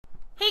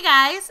Hey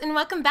guys, and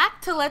welcome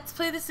back to Let's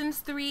Play The Sims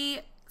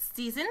 3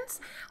 Seasons.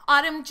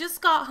 Autumn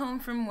just got home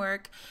from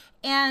work,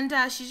 and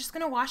she's just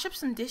going to wash up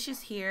some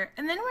dishes here,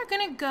 and then we're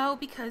going to go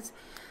because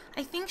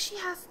I think she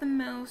has the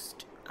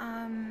most,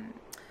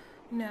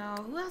 no,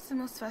 who has the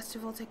most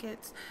festival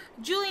tickets?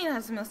 Julyan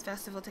has the most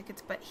festival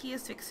tickets, but he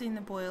is fixing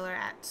the boiler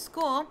at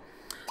school,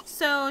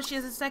 so she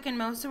has the second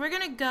most. So we're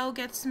going to go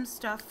get some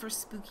stuff for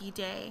Spooky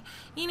Day,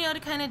 you know, to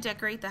kind of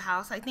decorate the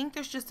house. I think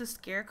there's just a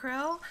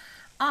scarecrow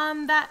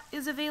that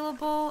is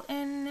available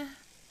in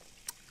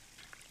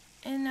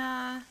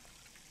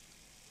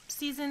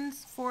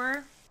seasons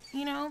 4,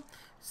 you know,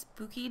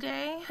 Spooky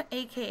Day,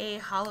 aka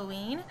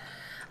Halloween.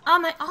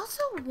 I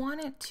also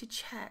wanted to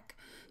check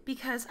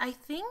because I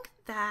think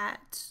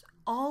that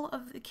all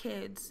of the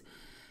kids,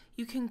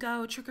 you can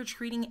go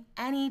trick-or-treating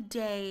any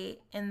day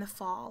in the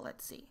fall.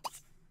 Let's see.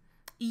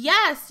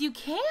 Yes, you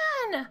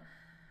can.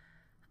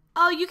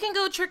 Oh, you can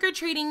go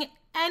trick-or-treating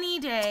any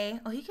day.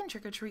 Oh, he can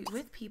trick-or-treat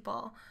with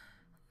people.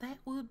 That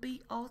would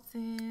be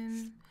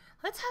awesome.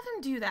 Let's have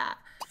him do that.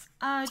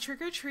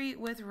 Trick-or-treat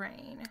with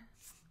Rayne.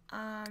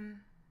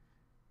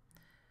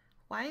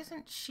 Why is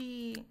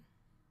she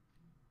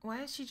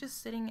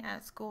just sitting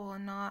at school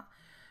and not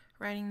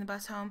riding the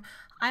bus home?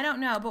 I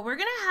don't know, but we're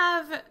gonna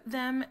have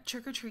them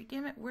trick-or-treat.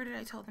 Damn it, where did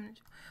I tell them?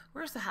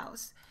 Where's the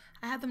house?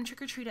 I had them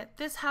trick-or-treat at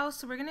this house,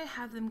 so we're gonna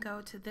have them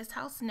go to this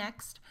house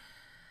next.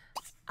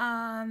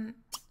 Oh,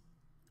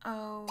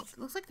 it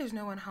looks like there's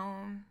no one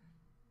home.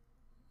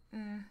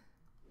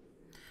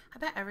 I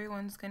bet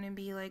everyone's gonna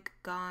be like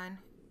gone.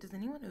 Does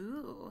anyone?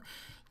 Ooh,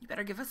 you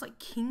better give us like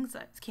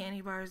king-size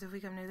candy bars if we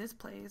come to this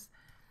place.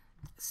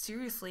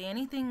 Seriously,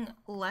 anything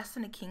less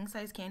than a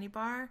king-size candy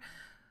bar,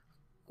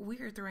 we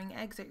are throwing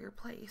eggs at your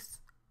place.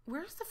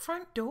 Where's the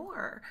front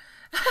door?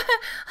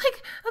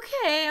 Like,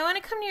 okay, I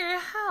want to come to your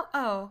house.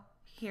 Oh,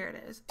 here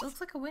it is. It looks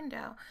like a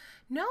window.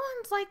 No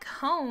one's like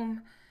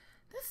home.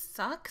 This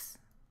sucks.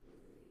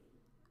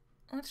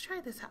 Let's try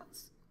this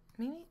house.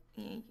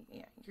 Maybe,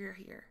 yeah, you're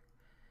here.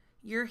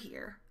 You're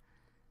here.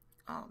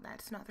 Oh,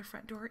 that's not the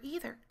front door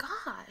either.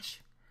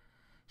 Gosh.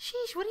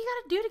 Sheesh, what do you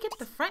gotta do to get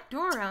the front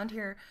door around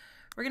here?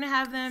 We're gonna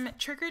have them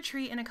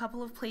trick-or-treat in a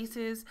couple of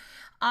places.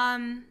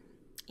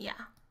 Yeah.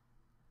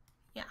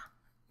 Yeah.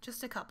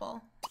 Just a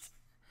couple.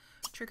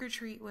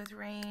 Trick-or-treat with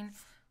Rayne.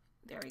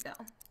 There we go.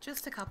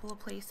 Just a couple of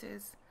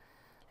places.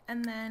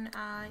 And then,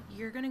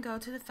 you're gonna go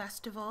to the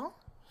festival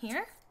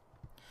here.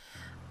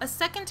 A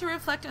second to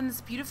reflect on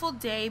this beautiful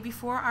day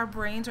before our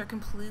brains are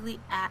completely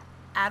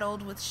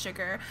addled with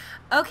sugar.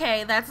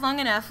 Okay, that's long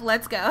enough.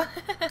 Let's go.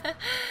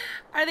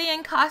 Are they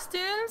in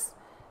costumes?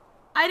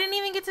 I didn't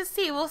even get to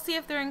see. We'll see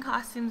if they're in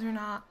costumes or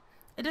not.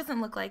 It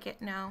doesn't look like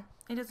it. No,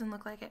 it doesn't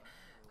look like it.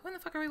 Who the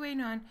fuck are we waiting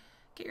on?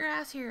 Get your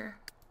ass here.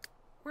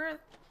 Where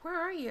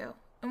are you?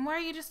 And why are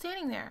you just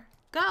standing there?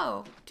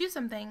 Go. Do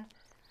something.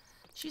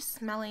 She's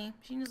smelly.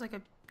 She needs like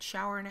a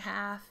shower and a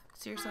half.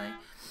 Seriously.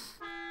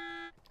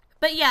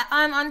 But yeah,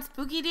 on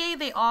Spooky Day,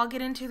 they all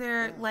get into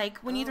their, like,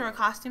 when you throw a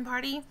costume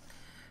party,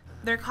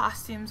 their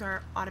costumes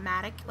are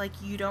automatic. Like,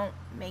 you don't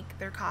make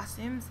their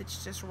costumes.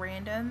 It's just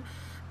random.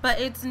 But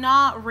it's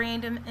not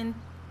random in,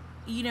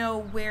 you know,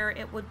 where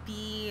it would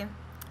be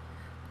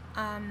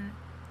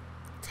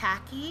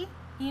tacky,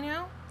 you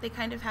know? They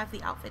kind of have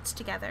the outfits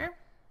together,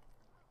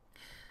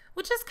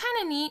 which is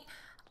kind of neat.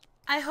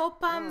 I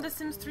hope the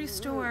Sims 3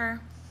 store...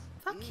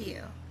 Fuck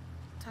you.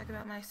 Talk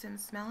about my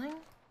Sims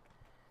smelling.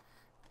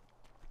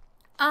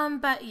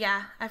 But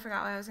yeah, I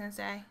forgot what I was going to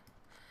say.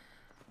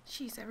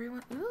 Jeez,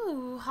 everyone.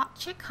 Ooh, hot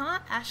chick, huh?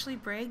 Ashley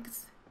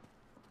Briggs.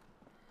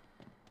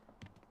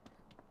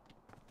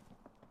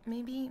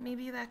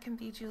 Maybe that can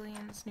be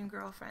Julian's new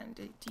girlfriend.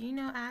 Do you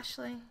know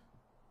Ashley?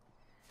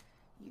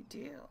 You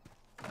do.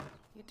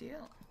 You do.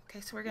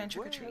 Okay, so we're going to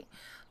trick-or-treat.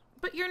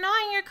 But you're not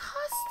in your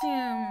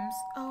costumes.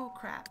 Oh,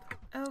 crap.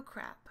 Oh,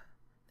 crap.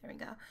 There we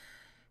go.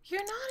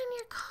 You're not in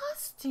your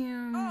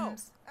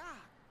costumes.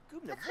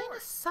 That kind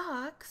of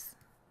sucks.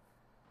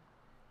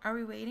 Are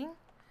we waiting?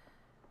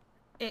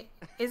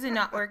 Is it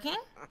not working?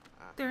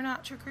 They're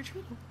not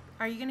trick-or-treating.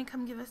 Are you gonna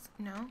come give us...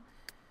 No?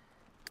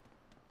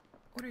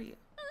 What are you?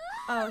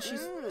 Oh,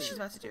 she's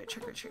about to do a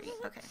trick-or-treat.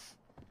 Okay.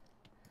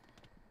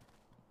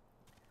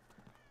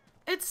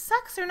 It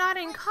sucks they're not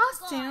in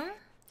costume.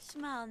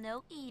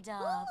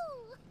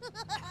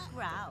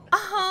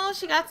 Oh,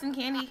 she got some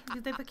candy.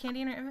 Did they put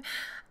candy in her inventory?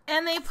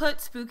 And they put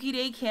Spooky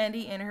Day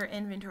candy in her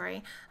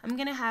inventory. I'm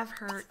gonna have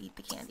her eat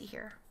the candy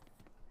here.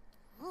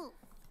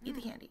 Eat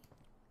the candy.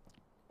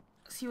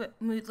 See what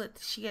moodlet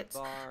she gets.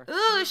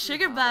 Ooh,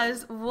 sugar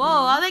buzz. Whoa,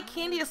 all that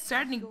candy is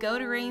starting to go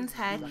to Rayne's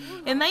head.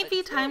 It might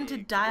be time to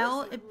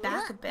dial it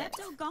back a bit.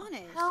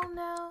 Hell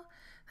no.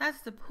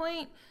 That's the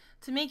point.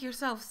 To make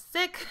yourself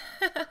sick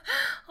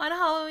on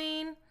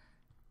Halloween.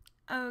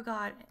 Oh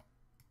god.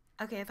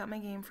 Okay, I thought my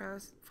game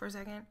froze for a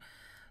second.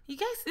 You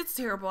guys, it's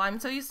terrible. I'm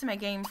so used to my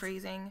game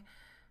freezing.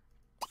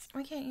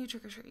 Why can't you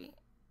trick-or-treat?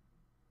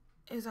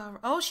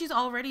 Oh, she's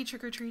already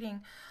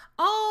trick-or-treating.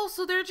 Oh,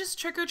 so they're just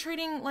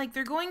trick-or-treating, like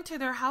they're going to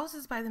their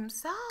houses by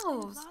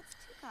themselves.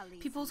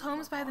 People's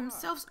homes by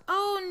themselves.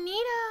 Oh,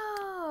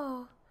 neato.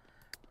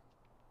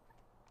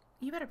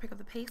 You better pick up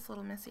the pace,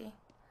 little missy.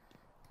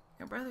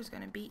 Your brother's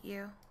gonna beat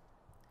you.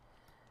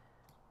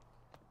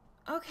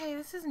 Okay,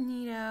 this is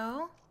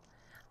neato.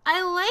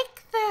 I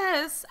like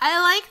this.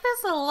 I like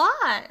this a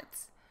lot.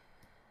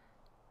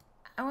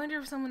 I wonder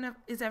if someone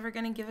is ever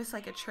gonna give us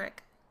like a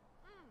trick.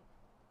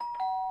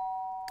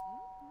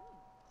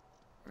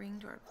 Ring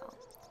doorbell.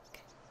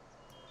 Okay.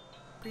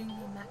 Bring me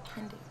my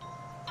candy.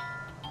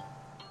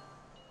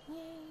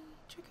 Yay,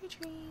 trick or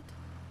treat.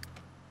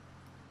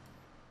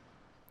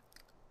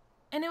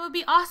 And it would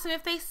be awesome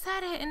if they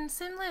said it in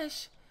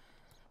Simlish.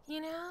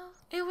 You know?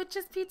 It would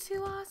just be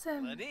too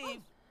awesome.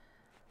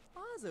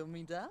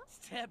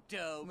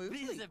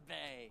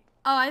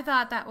 Oh, I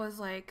thought that was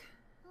like...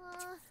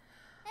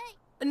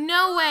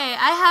 No way!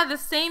 I had the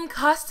same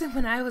costume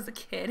when I was a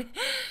kid.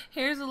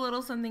 Here's a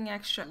little something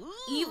extra.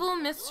 Evil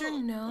Mr.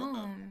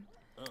 Gnome.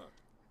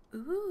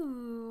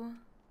 Ooh.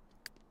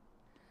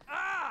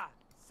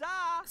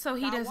 So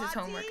he does his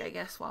homework, I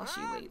guess, while she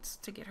waits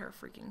to get her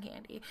freaking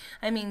candy.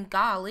 I mean,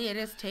 golly, it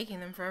is taking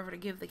them forever to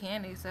give the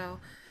candy, so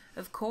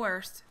of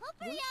course.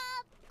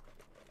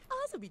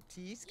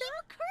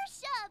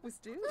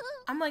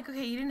 I'm like,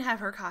 okay, you didn't have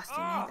her costume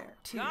either,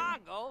 too.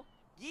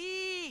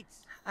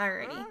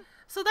 Alrighty.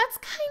 So that's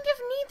kind of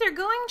neat. They're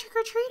going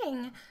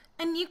trick-or-treating.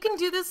 And you can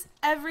do this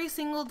every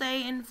single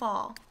day in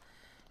fall.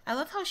 I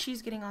love how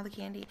she's getting all the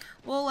candy.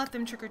 We'll let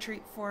them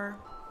trick-or-treat for...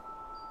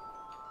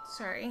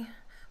 Sorry.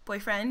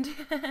 Boyfriend.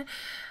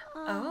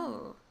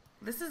 Oh.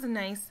 This is a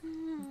nice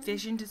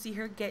vision to see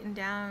her getting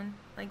down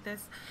like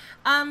this.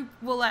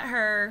 We'll let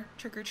her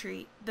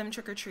trick-or-treat. Them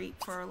trick-or-treat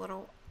for a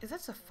little... Is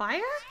that a fire?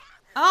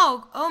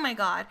 Oh my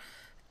god.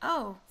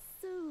 Oh.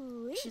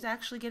 She's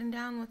actually getting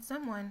down with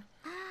someone.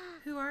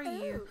 Who are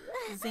you?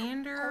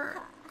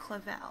 Xander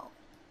Clavel.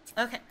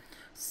 Okay,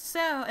 so,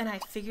 and I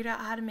figured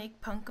out how to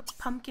make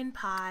pumpkin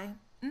pie.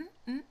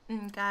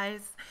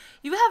 Guys,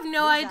 you have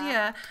no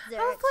idea. I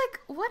was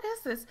like, what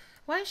is this?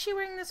 Why is she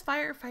wearing this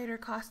firefighter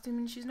costume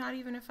and she's not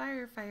even a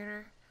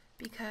firefighter?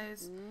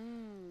 Because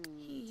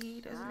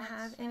he doesn't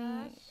have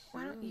any...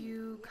 Why don't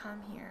you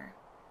come here?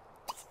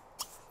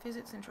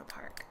 Visit Central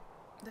Park,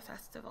 the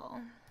festival.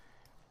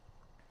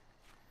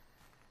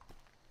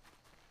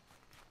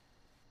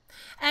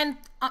 And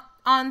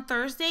on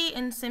Thursday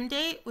in Sim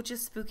Day, which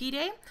is Spooky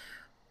Day,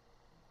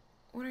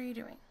 what are you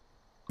doing?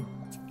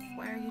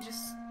 Why are you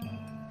just...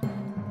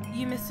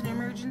 You missed an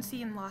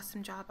emergency and lost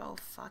some job. Oh,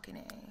 fucking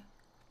A.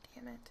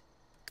 Damn it.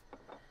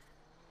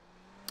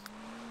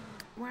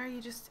 Why are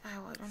you just...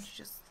 Oh, why don't you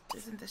just...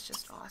 Isn't this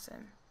just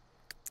awesome?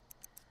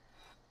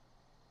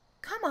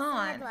 Come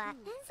on.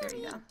 There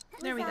you go.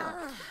 There we go.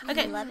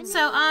 Okay,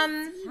 so,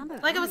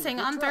 like I was saying,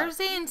 on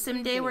Thursday in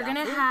Sim Day, we're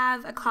gonna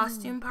have a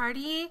costume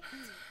party.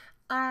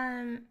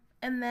 And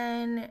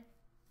then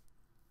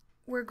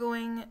we're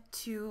going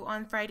to,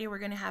 on Friday, we're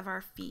going to have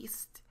our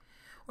feast.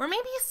 Or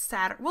maybe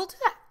Saturday. We'll do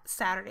that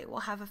Saturday. We'll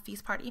have a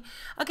feast party.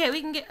 Okay,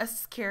 we can get a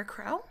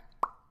scarecrow.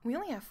 We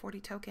only have 40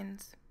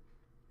 tokens.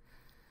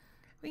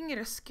 We can get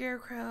a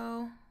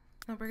scarecrow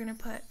that we're going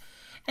to put.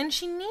 And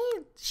she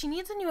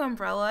needs a new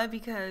umbrella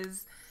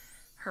because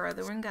her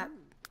other one got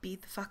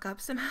beat the fuck up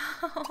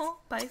somehow.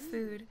 Buy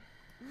food.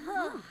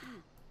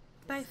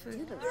 Buy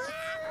food.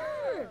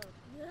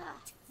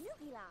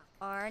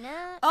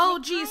 Oh,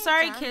 gee,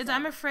 sorry, kids.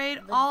 I'm afraid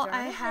all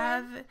I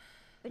have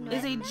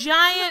is a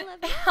giant...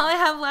 All I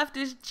have left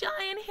is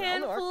giant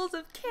handfuls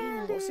of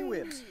candy.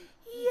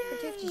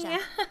 Yay!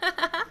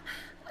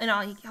 And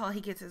all he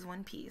gets is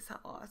one piece. How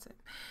awesome.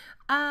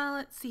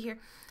 Let's see here.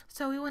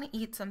 So we want to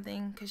eat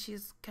something because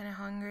she's kind of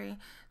hungry.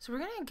 So we're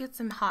going to get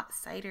some hot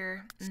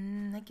cider.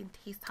 I can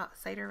taste hot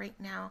cider right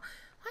now.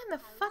 Why in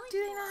the fuck do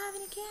they not have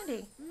any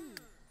candy?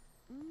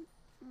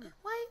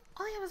 Why?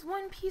 All I have is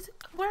one piece.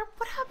 What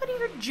happened to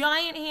your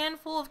giant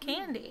handful of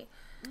candy?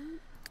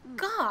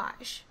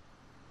 Gosh.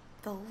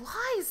 The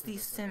lies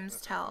these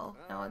Sims tell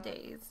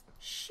nowadays.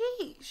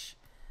 Sheesh.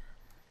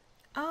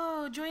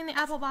 Oh, join the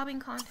apple bobbing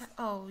contest.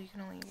 Oh, you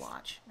can only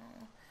watch.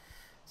 No.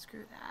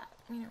 Screw that.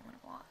 We don't want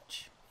to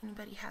watch.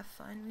 Anybody have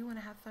fun? We want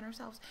to have fun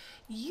ourselves.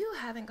 You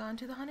haven't gone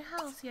to the haunted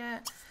house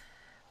yet.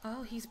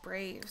 Oh, he's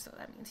brave, so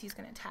that means he's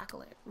going to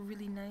tackle it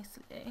really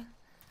nicely.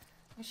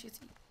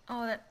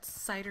 Oh, that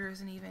cider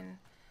isn't even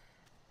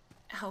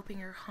helping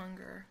her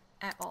hunger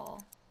at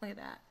all. Look at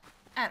that.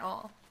 At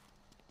all.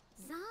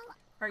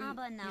 Are you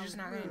just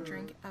not going to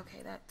drink?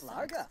 Okay, that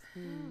sucks.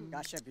 And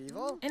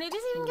it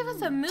didn't even give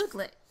us a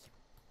moodlet.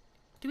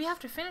 Do we have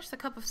to finish the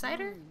cup of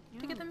cider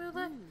to get the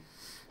moodlet?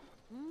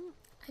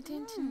 I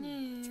didn't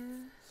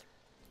know.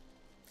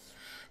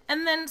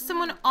 And then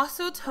someone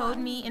also told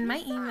me in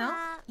my email,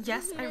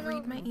 yes, I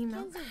read my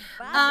email,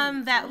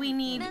 that we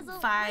need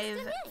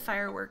 5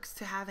 fireworks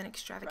to have an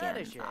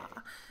extravaganza.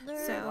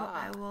 So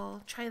I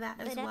will try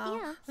that as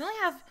well. We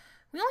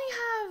only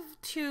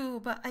have 2,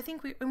 but I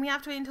think we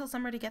have to wait until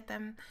summer to get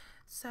them.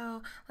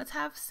 So let's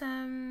have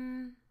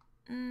some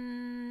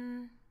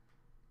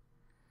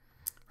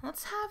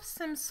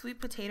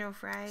sweet potato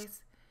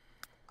fries.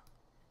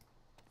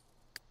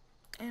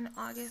 In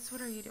August,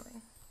 what are you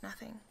doing?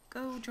 Nothing.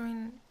 Go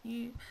join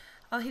you.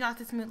 Oh, he got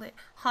this mood lit.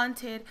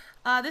 Haunted.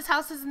 This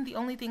house isn't the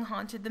only thing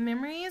haunted. The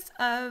memories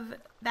of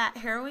that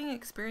harrowing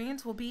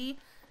experience will be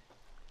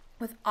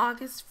with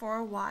August for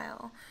a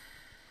while.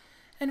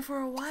 And for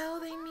a while,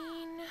 they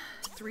mean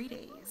 3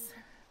 days.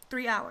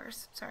 3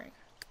 hours, sorry.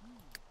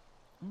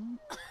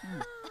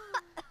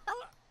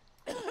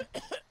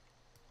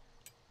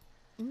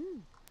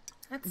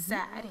 That's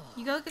sad.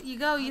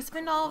 You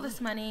spend all of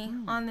this money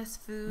on this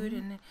food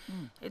and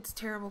it's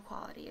terrible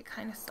quality. It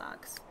kind of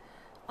sucks.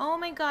 Oh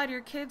my god,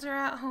 your kids are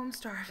at home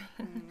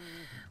starving.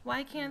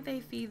 Why can't they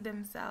feed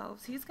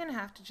themselves? He's gonna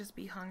have to just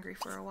be hungry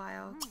for a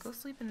while. Go to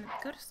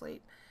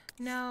sleep.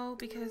 No,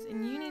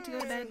 and you need to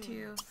go to bed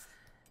too.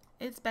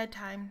 It's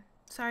bedtime.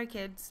 Sorry,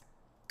 kids.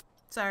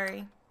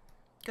 Sorry.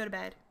 Go to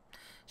bed.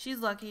 She's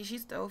lucky.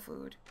 She's still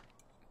food.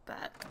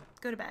 But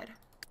go to bed.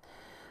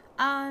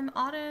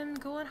 Autumn,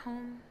 going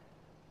home.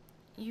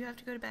 You have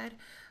to go to bed.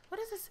 What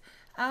is this?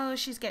 Oh,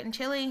 she's getting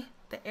chilly.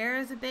 The air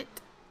is a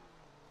bit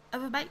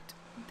of a bite.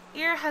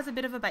 The air has a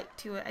bit of a bite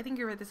to it. I think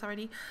you read this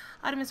already.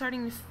 Autumn is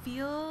starting to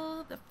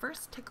feel the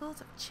first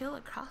tickles of chill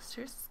across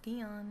her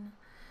skin.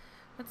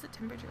 What's the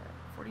temperature?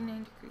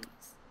 49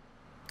 degrees.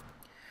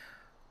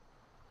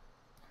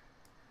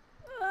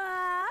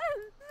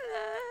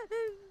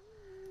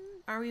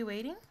 Are we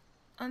waiting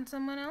on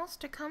someone else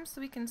to come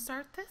so we can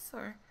start this,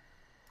 or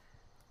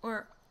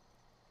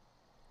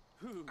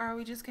are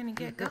we just gonna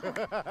get going?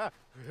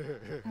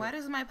 Why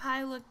does my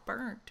pie look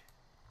burnt?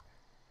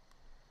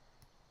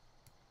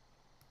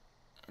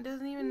 It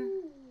doesn't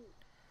even,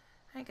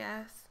 I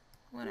guess,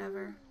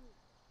 whatever.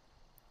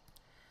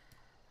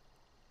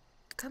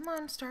 Come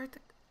on, start the,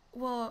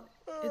 well,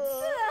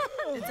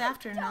 it's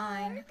after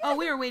 9. Oh,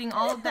 we were waiting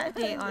all of that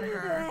day on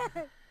her.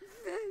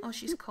 Oh,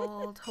 she's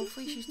cold.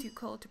 Hopefully she's too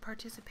cold to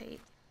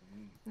participate.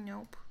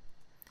 Nope.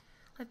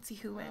 Let's see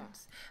who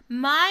wins.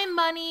 My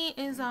money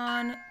is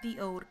on the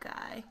old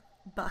guy,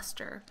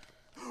 Buster.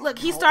 Look,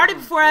 he started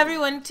before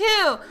everyone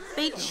too.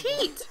 They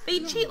cheat. They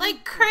cheat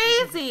like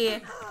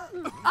crazy.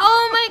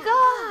 Oh my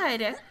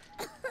god.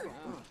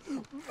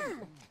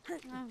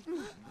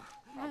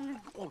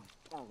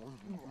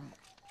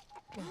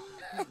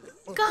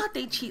 God,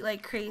 they cheat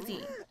like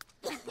crazy.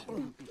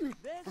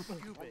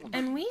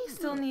 And we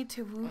still need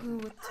to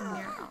woohoo with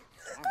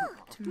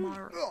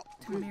tomorrow.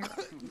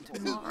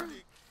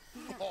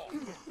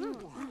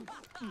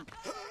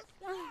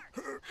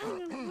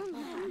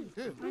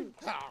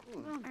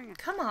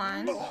 Come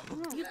on,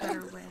 you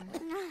better win.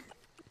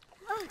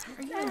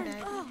 Are you in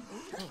bed?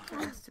 Take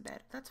your ass to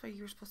bed. That's why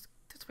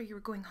you were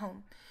going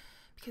home.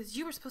 Because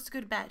you were supposed to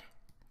go to bed.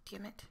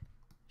 Damn it.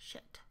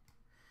 Shit.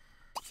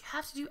 You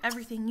have to do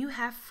everything. You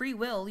have free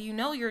will. You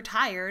know you're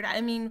tired.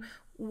 I mean,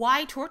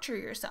 why torture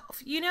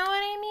yourself? You know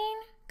what I mean?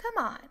 Come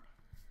on.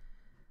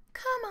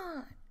 Come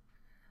on.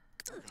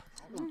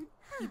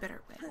 You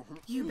better win.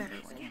 You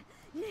better win.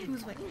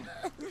 Who's winning?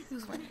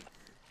 Who's winning?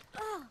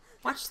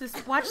 Watch the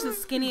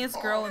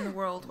skinniest girl in the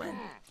world win.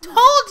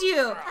 Told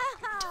you!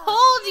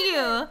 Told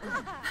you!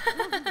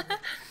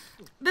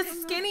 The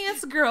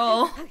skinniest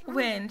girl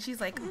win.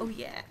 She's like, oh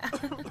yeah.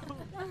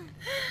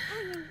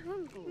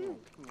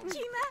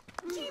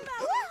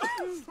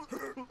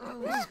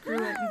 Oh, screw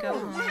it and go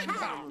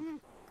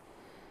home.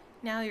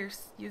 Now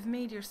you've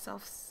made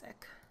yourself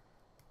sick.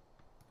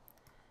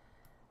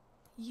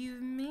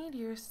 You've made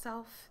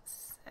yourself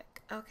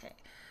sick. Okay.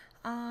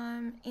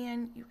 And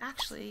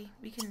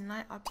we can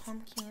light our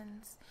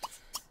pumpkins.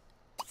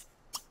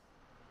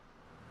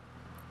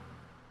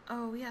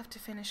 Oh, we have to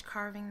finish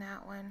carving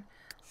that one.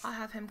 I'll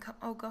have him come.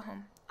 Oh, go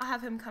home. I'll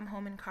have him come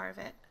home and carve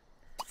it.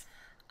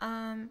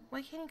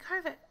 Why can't he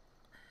carve it?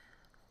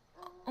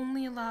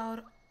 Only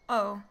allowed.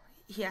 Oh,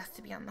 he has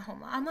to be on the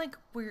home lot. I'm like,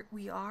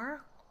 we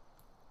are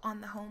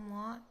on the home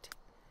lot.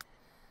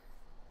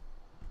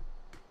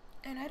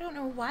 And I don't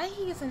know why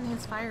he's in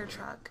his fire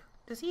truck.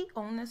 Does he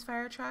own this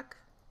fire truck?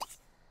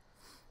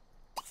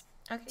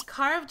 Okay,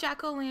 carve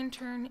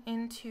jack-o'-lantern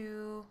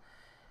into,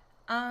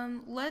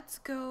 let's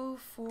go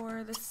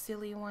for the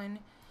silly one.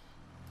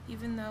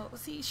 Even though,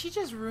 see, she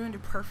just ruined a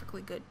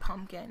perfectly good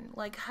pumpkin.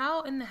 Like,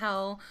 how in the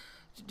hell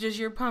does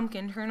your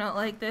pumpkin turn out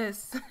like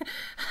this?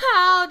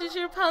 How does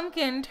your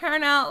pumpkin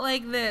turn out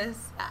like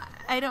this?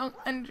 I don't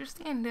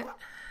understand it.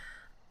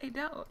 I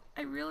don't.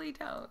 I really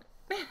don't.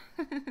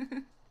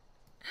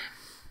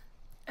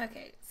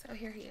 Okay, so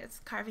here he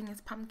is, carving his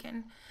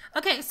pumpkin.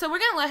 Okay, so we're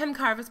going to let him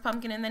carve his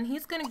pumpkin, and then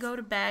he's going to go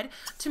to bed.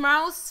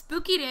 Tomorrow's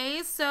spooky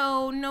day,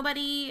 so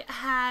nobody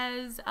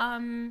has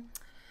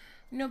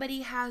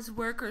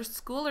work or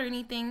school or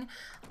anything.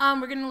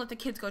 We're going to let the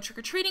kids go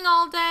trick-or-treating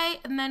all day,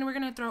 and then we're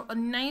going to throw a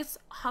nice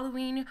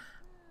Halloween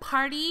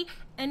party.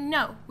 And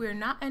no, we're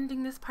not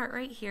ending this part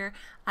right here.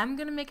 I'm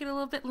going to make it a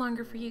little bit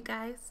longer for you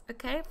guys,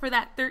 okay? For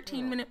that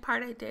 13-minute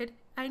part I did.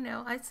 I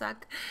know, I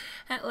suck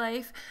at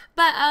life.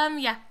 But,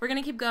 yeah, we're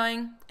going to keep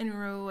going and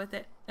roll with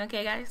it,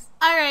 Okay, guys.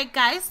 Alright,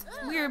 guys.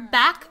 We're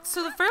back.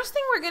 So the first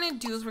thing we're gonna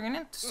do is we're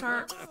gonna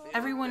start.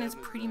 Everyone is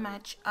pretty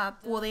much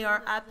up. Well, they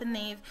are up and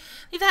they've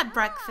had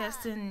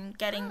breakfast and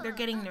they're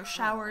getting their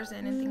showers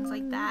in and things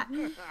like that.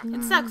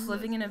 It sucks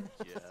living in a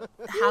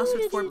house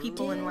with 4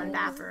 people in one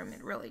bathroom.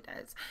 It really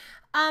does.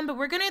 But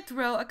we're gonna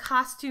throw a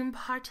costume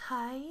party.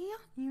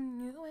 You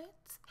knew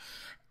it.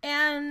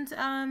 And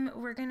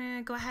we're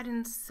gonna go ahead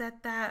and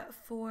set that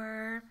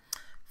for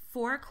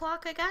 4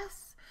 o'clock, I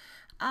guess.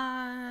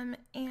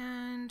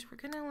 And we're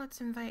gonna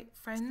let's invite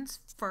friends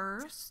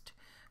first,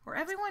 or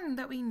everyone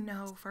that we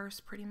know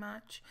first, pretty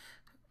much.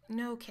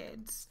 No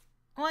kids.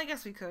 Well, I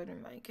guess we could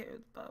invite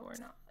kids, but we're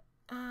not.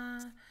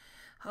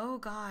 Oh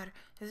God,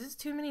 is this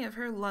too many of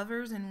her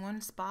lovers in one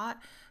spot?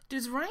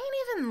 Does Ryan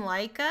even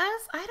like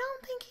us? I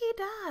don't think he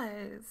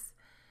does.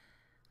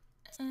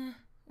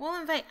 We'll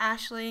invite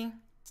Ashley.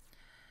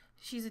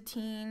 She's a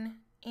teen,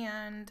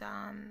 and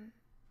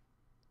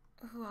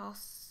who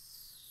else?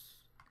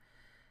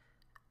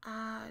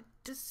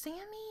 Does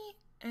Sammy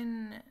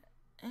and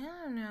I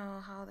don't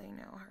know how they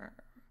know her.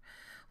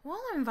 We'll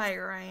invite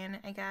Ryan,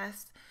 I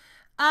guess.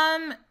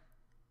 What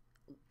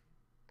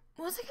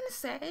was I gonna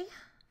say?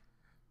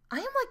 I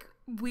am like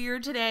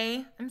weird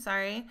today. I'm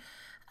sorry.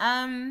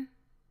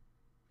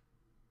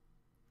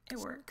 It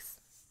works.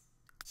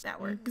 That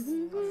works.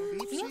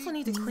 We also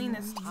need to clean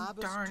this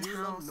darn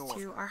house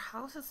too. Our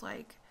house is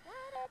like,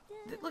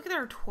 look at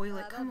our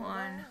toilet. Come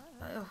on.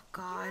 Oh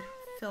God.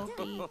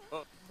 Filthy.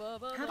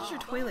 How does your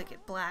toilet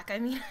get black? I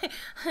mean,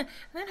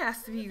 that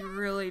has to be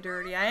really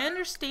dirty. I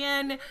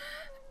understand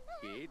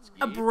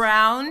a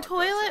brown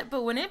toilet,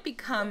 but when it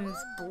becomes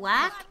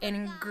black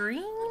and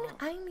green,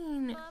 I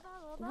mean,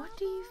 what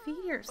do you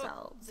feed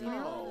yourselves? You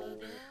know,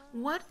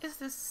 what is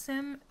this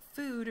sim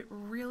food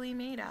really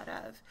made out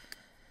of?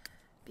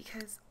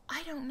 Because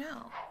I don't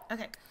know.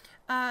 Okay.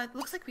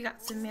 Looks like we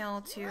got some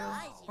mail too,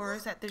 or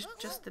is that there's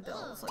just the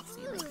bills? Let's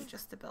see, maybe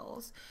just the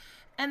bills.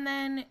 And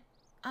then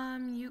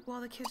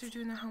while the kids are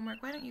doing their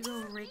homework, why don't you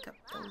go rake up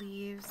the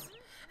leaves?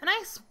 And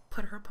I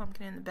put her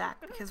pumpkin in the back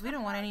because we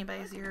don't want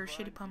anybody to see her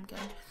shitty pumpkin.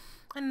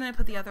 And then I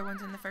put the other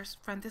ones in the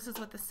front. This is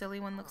what the silly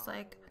one looks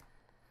like.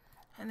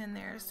 And then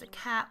there's the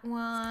cat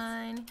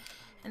one.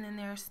 And then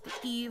there's the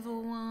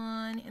evil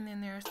one. And then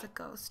there's the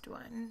ghost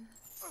one.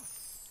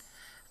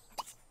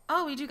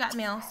 Oh, we do got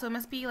mail, so it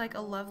must be like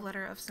a love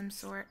letter of some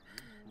sort.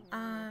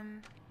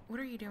 What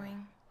are you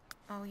doing?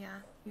 Oh yeah,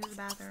 use the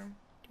bathroom.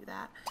 Do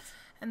that.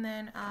 And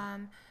then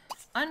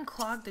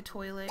unclog the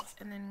toilet,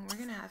 and then we're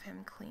gonna have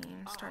him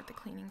start the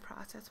cleaning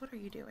process. What are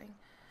you doing?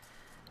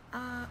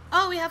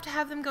 Oh, we have to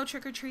have them go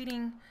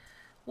trick-or-treating.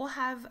 We'll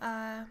have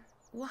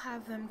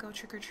them go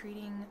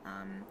trick-or-treating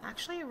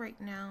actually right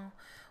now,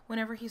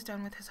 whenever he's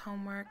done with his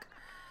homework.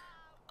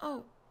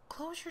 Oh,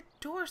 close your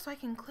door so I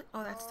can click.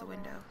 Oh, that's the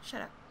window.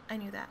 Shut up. I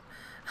knew that.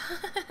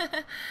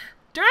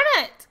 Darn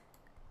it!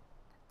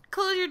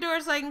 Close your door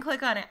so I can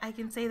click on it. I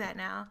can say that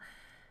now.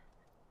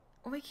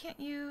 Why can't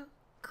you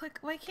click?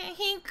 Why can't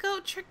he go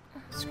trick?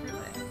 Screw it.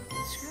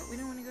 Screw it. We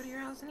don't want to go to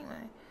your house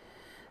anyway.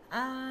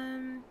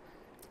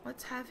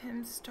 Let's have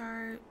him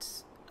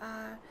start.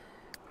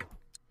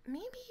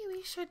 Maybe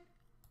we should.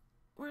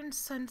 We're in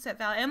Sunset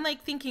Valley. I'm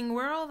like thinking,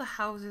 where are all the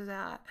houses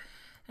at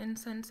in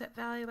Sunset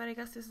Valley? But I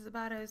guess this is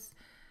about as.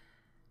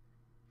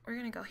 We're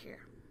gonna go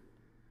here.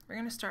 We're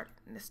gonna start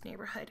in this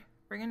neighborhood.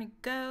 We're gonna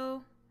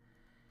go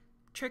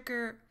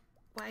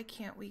Why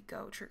can't we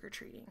go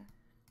trick-or-treating?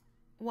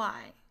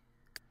 Why?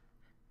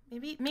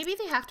 Maybe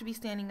they have to be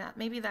standing up.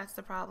 Maybe that's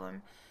the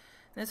problem.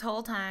 This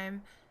whole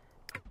time.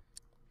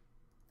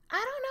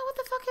 I don't know what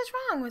the fuck is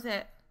wrong with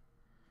it.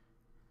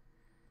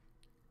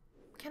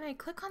 Can I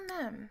click on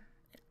them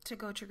to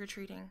go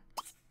trick-or-treating?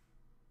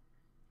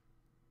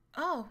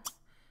 Oh.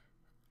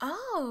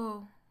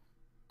 Oh.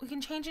 We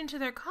can change into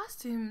their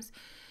costumes.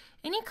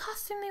 Any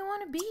costume they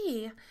want to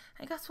be.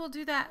 I guess we'll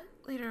do that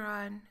later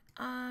on.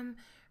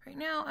 Right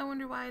now, I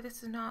wonder why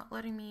this is not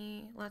letting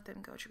me let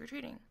them go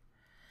trick-or-treating.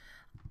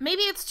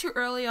 Maybe it's too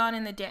early on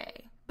in the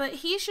day. But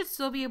he should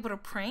still be able to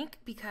prank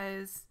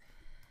because,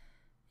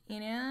 you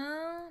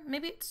know,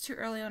 maybe it's too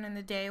early on in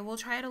the day. We'll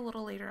try it a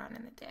little later on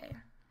in the day.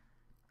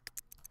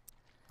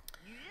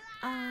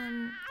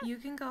 You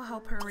can go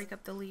help her rake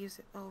up the leaves.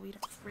 Oh, we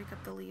don't rake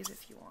up the leaves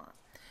if you want.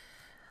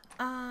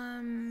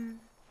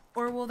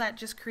 Or will that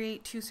just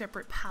create 2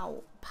 separate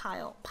piles?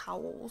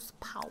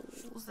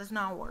 That's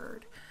not a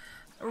word.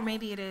 Or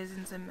maybe it is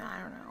in some,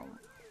 I don't know,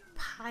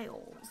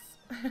 piles.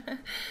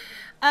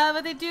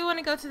 But they do want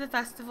to go to the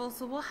festival,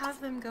 so we'll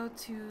have them go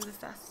to the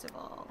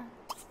festival.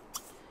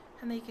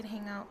 And they can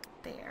hang out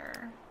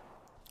there.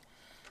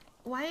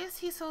 Why is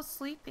he so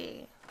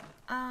sleepy?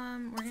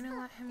 We're gonna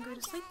let him go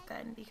to sleep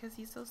then, because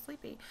he's so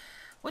sleepy.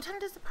 What time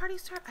does the party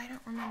start? I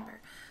don't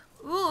remember.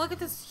 Ooh, look at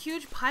this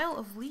huge pile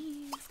of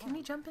leaves. Can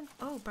we jump in?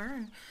 Oh,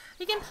 burn.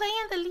 We can play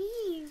in the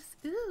leaves.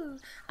 Ooh.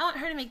 I want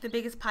her to make the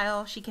biggest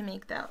pile she can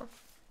make, though.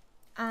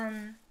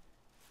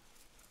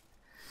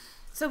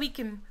 So we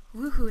can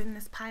woohoo in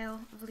this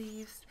pile of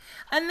leaves.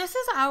 And this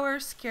is our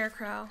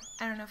scarecrow.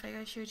 I don't know if I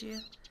guys showed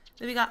you.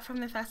 That we got from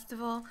the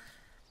festival.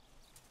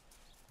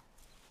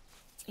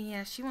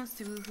 Yeah, she wants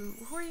to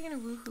woohoo. Who are you gonna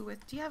woohoo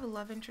with? Do you have a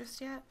love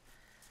interest yet?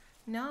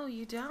 No,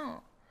 you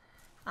don't.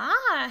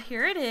 Ah,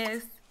 here it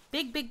is.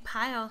 Big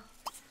pile.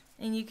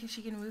 And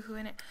she can woohoo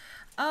in it.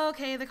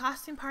 Okay, the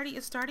costume party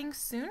is starting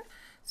soon.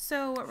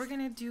 So what we're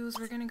gonna do is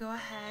we're gonna go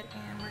ahead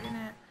and we're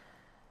gonna...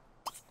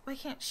 Why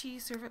can't she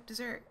serve up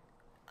dessert?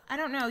 I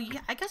don't know.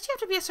 Yeah, I guess you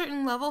have to be a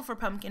certain level for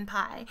pumpkin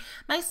pie.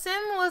 My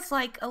sim was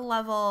like a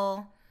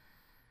level...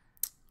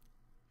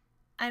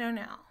 I don't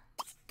know.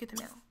 Get the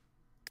mail.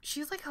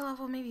 She's like a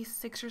level maybe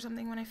 6 or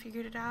something when I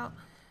figured it out.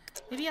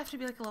 Maybe you have to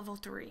be like a level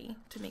 3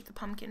 to make the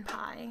pumpkin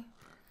pie.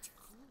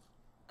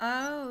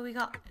 Oh, we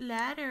got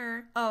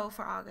letter. Oh,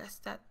 for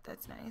August.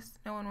 That's nice.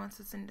 No one wants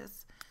to send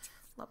us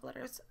love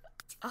letters.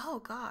 Oh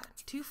god,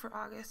 2 for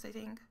August, I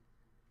think.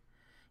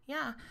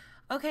 Yeah.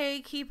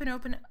 Okay, keep an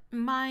open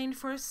mind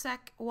for a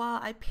sec while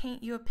I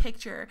paint you a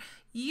picture.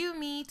 You,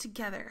 me,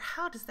 together.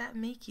 How does that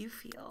make you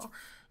feel?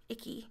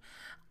 Icky.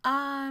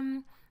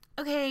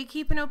 Okay,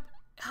 keep an open...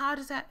 How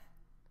does that...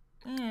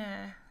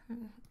 Yeah,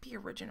 be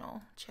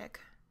original, chick.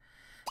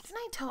 Didn't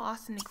I tell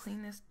Austin to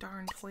clean this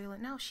darn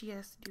toilet? Now she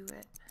has to do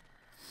it.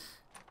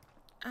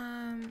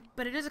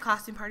 But it is a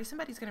costume party.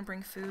 Somebody's gonna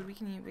bring food. We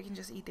can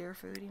just eat their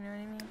food, you know what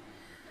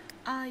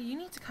I mean? You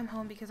need to come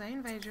home because I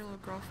invited your little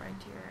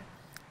girlfriend here.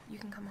 You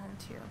can come home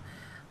too.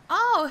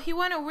 Oh, he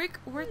won a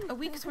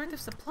week's worth of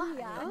supply.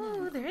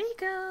 Oh, there you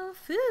go.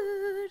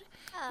 Food.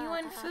 He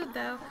won food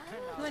though.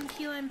 He won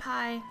key lime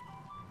pie.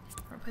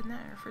 We're putting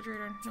that in the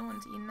refrigerator. No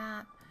one's eating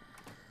that.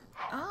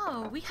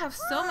 Oh, we have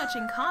so much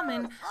in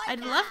common. I'd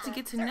love to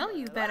get to know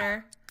you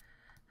better.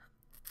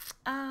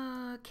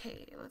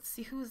 Okay, let's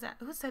see. Who was that?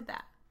 Who said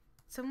that?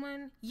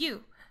 Someone?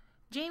 You.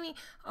 Jamie.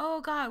 Oh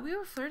god, we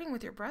were flirting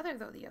with your brother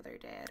though the other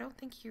day. I don't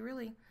think you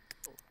really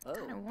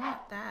kind of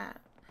want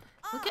that.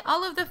 Look at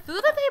all of the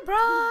food that they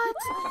brought.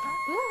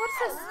 Ooh, what's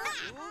this?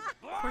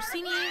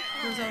 Porcini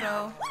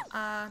risotto.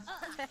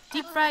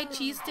 Deep fried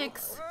cheese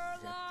sticks.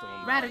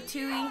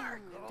 Ratatouille.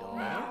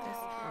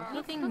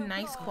 Anything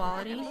nice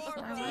quality?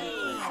 Why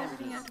does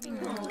everything have to be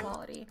normal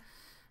quality?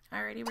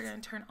 Alrighty, we're gonna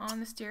turn on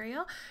the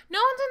stereo. No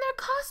one's in their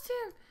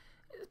costume.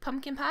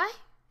 Pumpkin pie?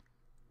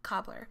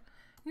 Cobbler.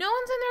 No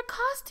one's in their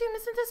costume.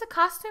 Isn't this a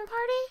costume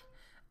party?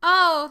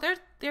 Oh,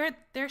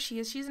 there she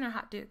is. She's in her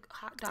hot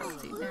dog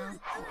suit now.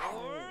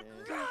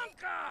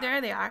 There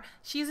they are.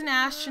 She's an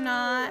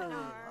astronaut.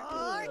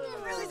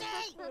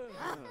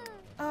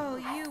 Oh,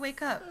 you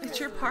wake up. It's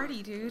your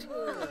party, dude. It's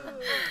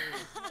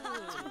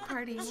your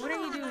party. What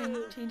are you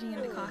doing? Changing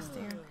into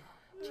costume.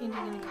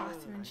 Changing into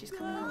costume, and she's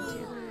coming home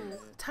too.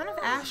 A ton of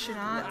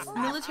astronauts,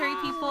 military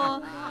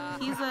people.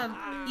 He's a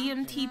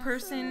EMT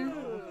person.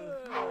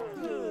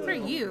 What are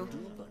you?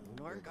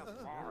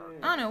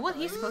 I don't know what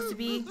he's supposed to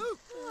be.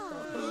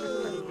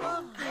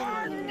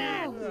 I don't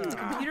know. A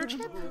computer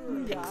chip? A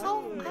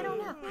pixel? I don't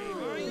know.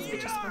 This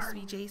bitch is supposed to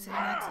be Jason.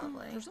 That's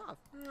lovely.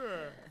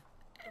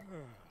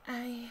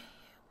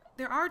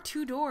 There are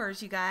 2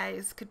 doors, you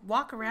guys. Could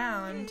walk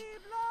around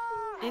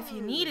if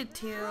you needed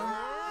to.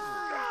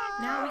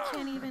 Now we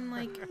can't even,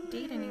 like,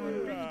 date anyone.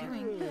 What are you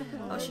doing?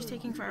 Oh, she's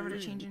taking forever to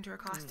change into her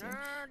costume.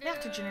 We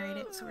have to generate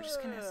it, so we're just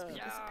gonna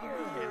disappear.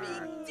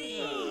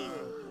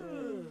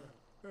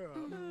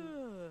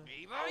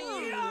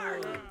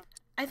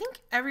 I think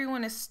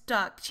everyone is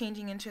stuck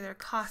changing into their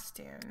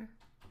costume.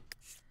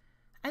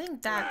 I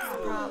think that's the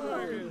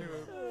problem.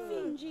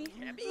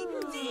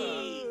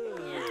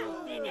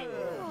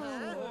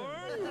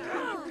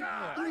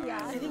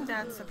 I think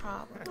that's the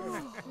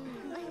problem.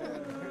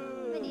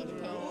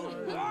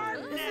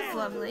 This is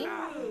lovely.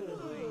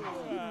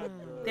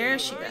 There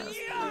she goes.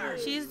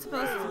 She's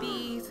supposed to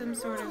be some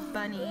sort of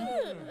bunny.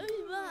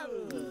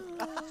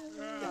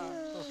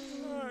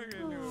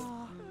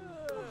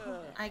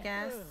 I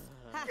guess.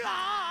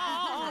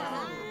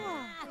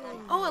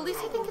 Oh, at least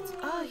I think it's...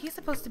 Oh, he's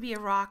supposed to be a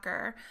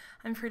rocker.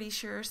 I'm pretty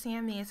sure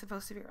Sammy is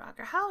supposed to be a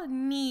rocker. How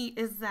neat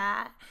is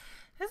that?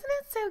 Isn't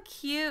it so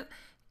cute?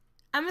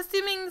 I'm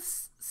assuming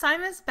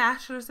Simon's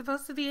Bachelor is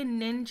supposed to be a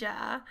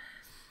ninja.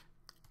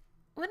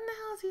 What in the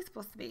hell is he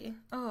supposed to be?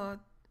 Oh,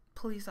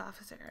 police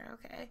officer.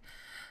 Okay.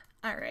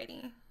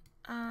 Alrighty.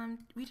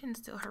 We didn't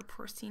steal her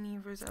porcini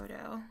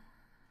risotto.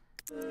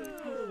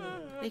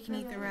 They can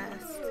eat the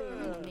rest.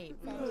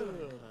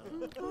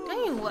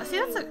 Don't you look? See,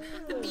 that's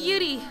the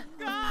beauty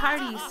of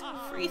parties.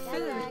 Free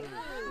food.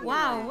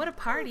 Wow, what a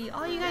party.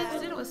 All you guys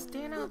did was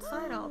stand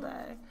outside all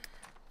day.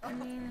 I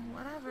mean,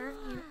 whatever.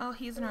 Oh,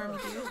 he's an army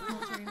dude.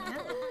 Military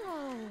man.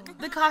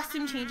 The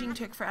costume changing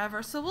took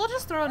forever, so we'll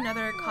just throw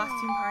another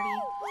costume party.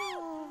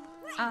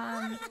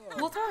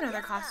 We'll throw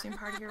another costume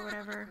party or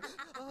whatever.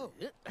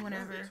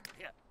 Whenever.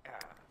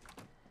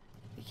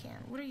 We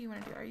can. What do you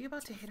want to do? Are you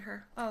about to hit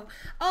her?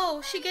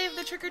 Oh, she gave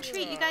the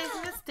trick-or-treat. You guys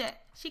missed it.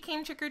 She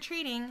came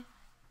trick-or-treating.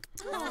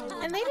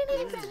 And they didn't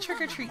even get the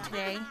trick-or-treat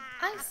today.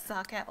 I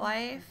suck at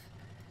life.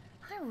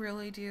 I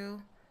really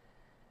do.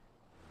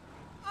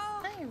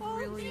 I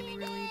really do.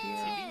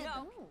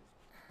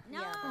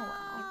 Oh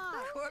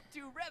wow.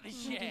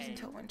 Maybe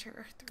until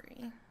winter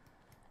 3.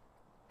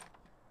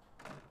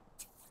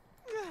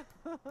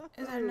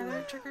 Is that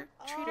another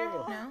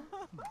trick-or-treater? No?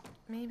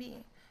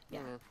 Maybe.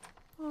 Yeah.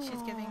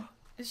 She's giving...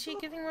 Is she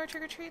giving more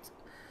trick-or-treats?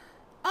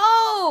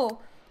 Oh!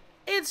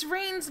 It's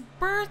Rayne's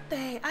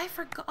birthday! I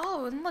forgot.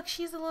 Oh, and look,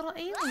 she's a little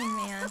alien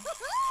man.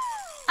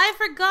 I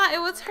forgot it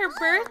was her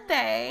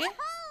birthday.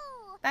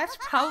 That's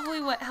probably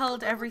what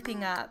held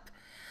everything up.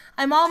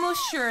 I'm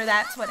almost sure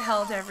that's what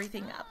held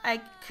everything up.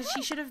 Because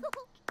she should have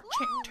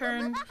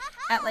turned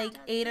at like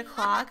 8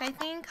 o'clock, I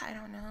think. I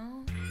don't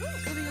know.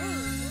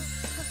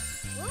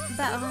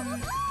 But,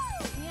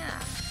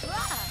 yeah.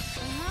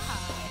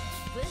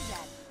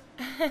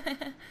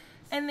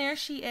 And there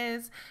she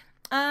is.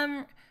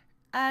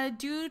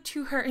 Due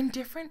to her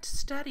indifferent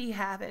study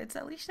habits,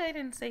 at least I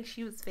didn't say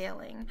she was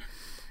failing.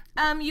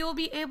 You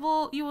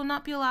will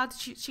not be allowed to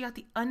choose. She got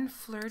the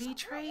unflirty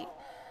trait.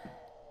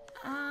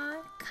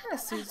 Kind of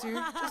suits her,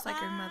 just like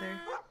her mother.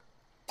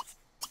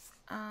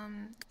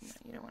 No,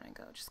 you don't want to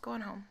go. Just go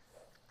on home.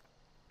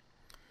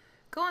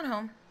 Go on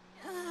home.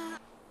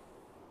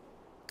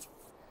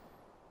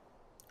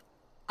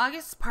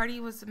 August's party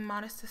was a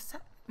modest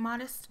success.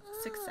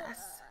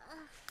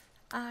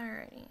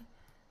 Alrighty.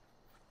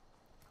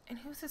 And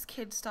who's this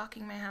kid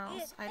stalking my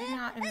house? I did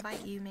not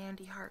invite you,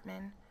 Mandy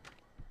Hartman.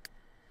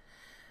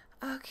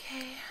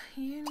 Okay,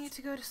 you need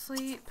to go to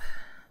sleep.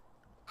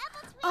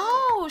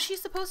 Oh,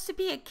 she's supposed to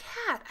be a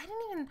cat. I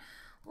didn't even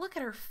look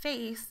at her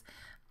face.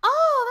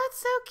 Oh, that's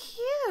so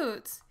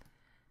cute.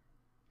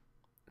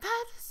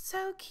 That is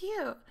so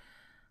cute.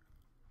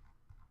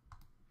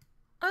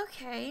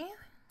 Okay.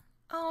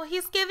 Oh,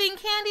 he's giving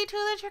candy to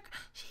the trick.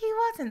 He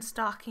wasn't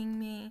stalking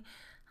me.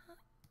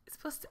 He's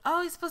supposed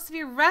to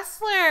be a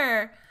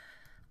wrestler.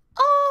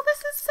 Oh, this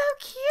is so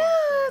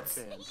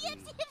cute.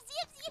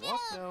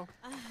 Oh.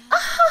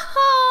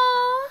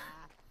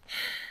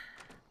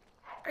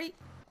 Are you...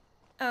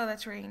 Oh,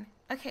 that's Rayne.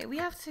 Okay, we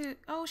have to...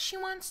 Oh, she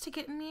wants to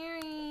get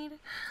married.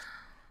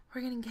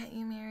 We're gonna get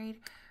you married.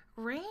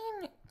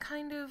 Rayne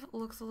kind of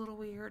looks a little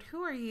weird.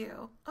 Who are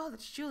you? Oh,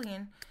 that's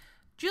Julyan.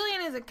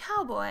 Julyan is a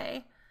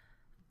cowboy.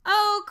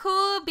 Oh,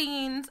 cool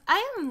beans.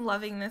 I am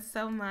loving this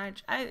so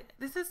much.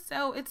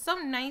 It's so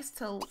nice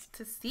to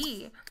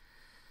see.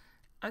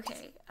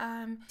 Okay,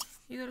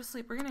 you go to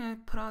sleep. We're gonna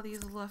put all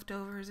these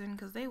leftovers in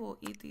because they will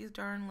eat these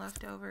darn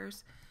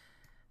leftovers.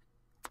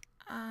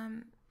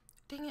 Dang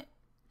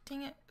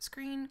it,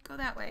 screen, go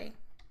that way.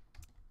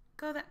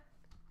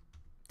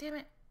 Damn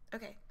it.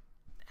 Okay,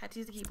 had to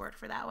use the keyboard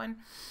for that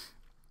one.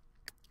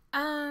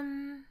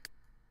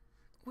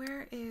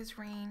 Where is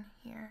Rayne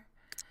here?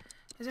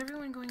 Is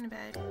everyone going to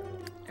bed?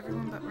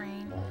 Everyone but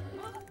Rayne.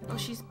 Oh,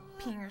 she's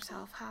peeing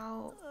herself.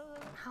 How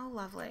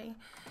lovely.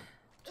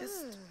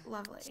 Just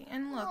lovely.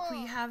 And look,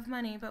 we have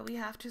money, but we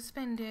have to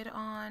spend it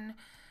on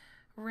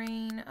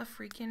Rayne, a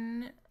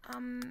freaking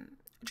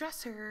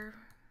dresser.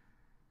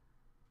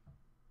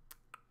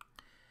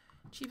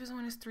 Cheapest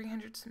one is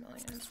 300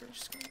 simoleons. We're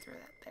just gonna throw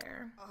that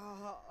there.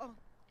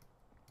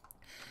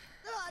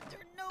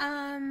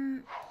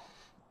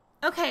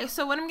 Okay,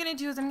 so what I'm gonna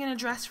do is I'm gonna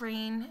dress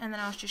Rayne, and then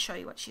I'll just show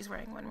you what she's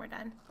wearing when we're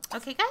done.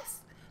 Okay,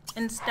 guys?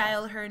 And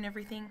style her and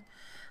everything.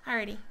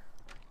 Alrighty.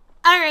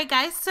 Alright,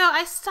 guys, so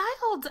I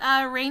styled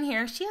Rayne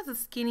here. She has the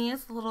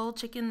skinniest little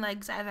chicken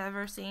legs I've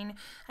ever seen.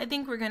 I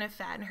think we're gonna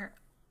fatten her.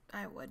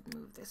 I would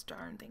move this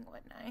darn thing,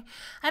 wouldn't I?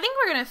 I think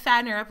we're gonna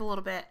fatten her up a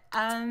little bit.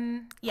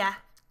 Yeah.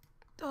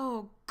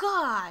 Oh,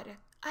 God.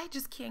 I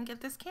just can't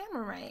get this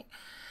camera right.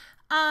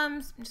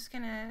 I'm just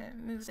gonna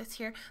move this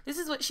here. This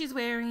is what she's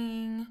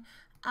wearing.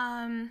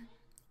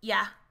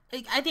 Yeah.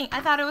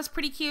 I thought it was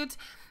pretty cute.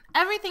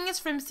 Everything is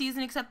from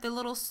Season except the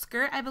little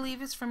skirt, I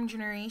believe, is from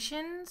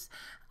Generations.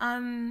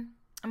 I'm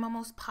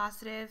almost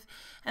positive.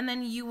 And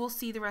then you will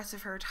see the rest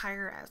of her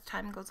attire as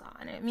time goes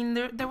on. I mean,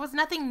 there was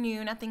nothing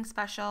new, nothing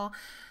special.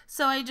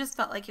 So I just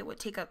felt like it would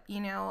take up, you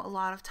know, a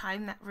lot of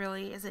time that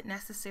really isn't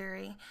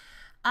necessary.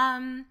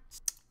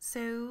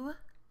 So,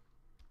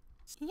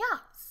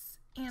 yes.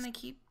 And I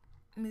keep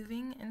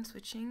moving and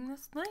switching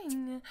this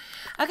thing.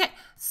 Okay,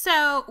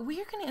 so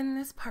we're gonna end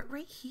this part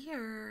right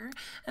here,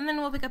 and then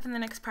we'll pick up in the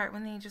next part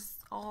when they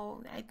just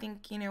all, I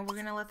think, you know, we're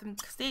gonna let them,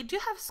 because they do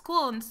have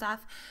school and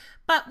stuff,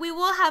 but we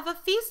will have a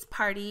feast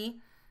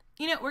party.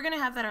 You know, we're gonna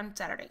have that on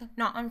Saturday,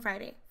 not on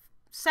Friday.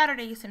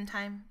 Saturday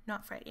sometime,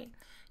 not Friday.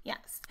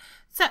 Yes.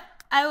 So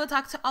I will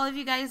talk to all of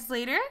you guys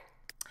later.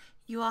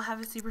 You all have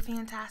a super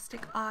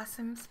fantastic,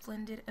 awesome,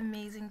 splendid,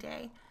 amazing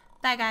day.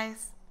 Bye,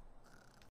 guys.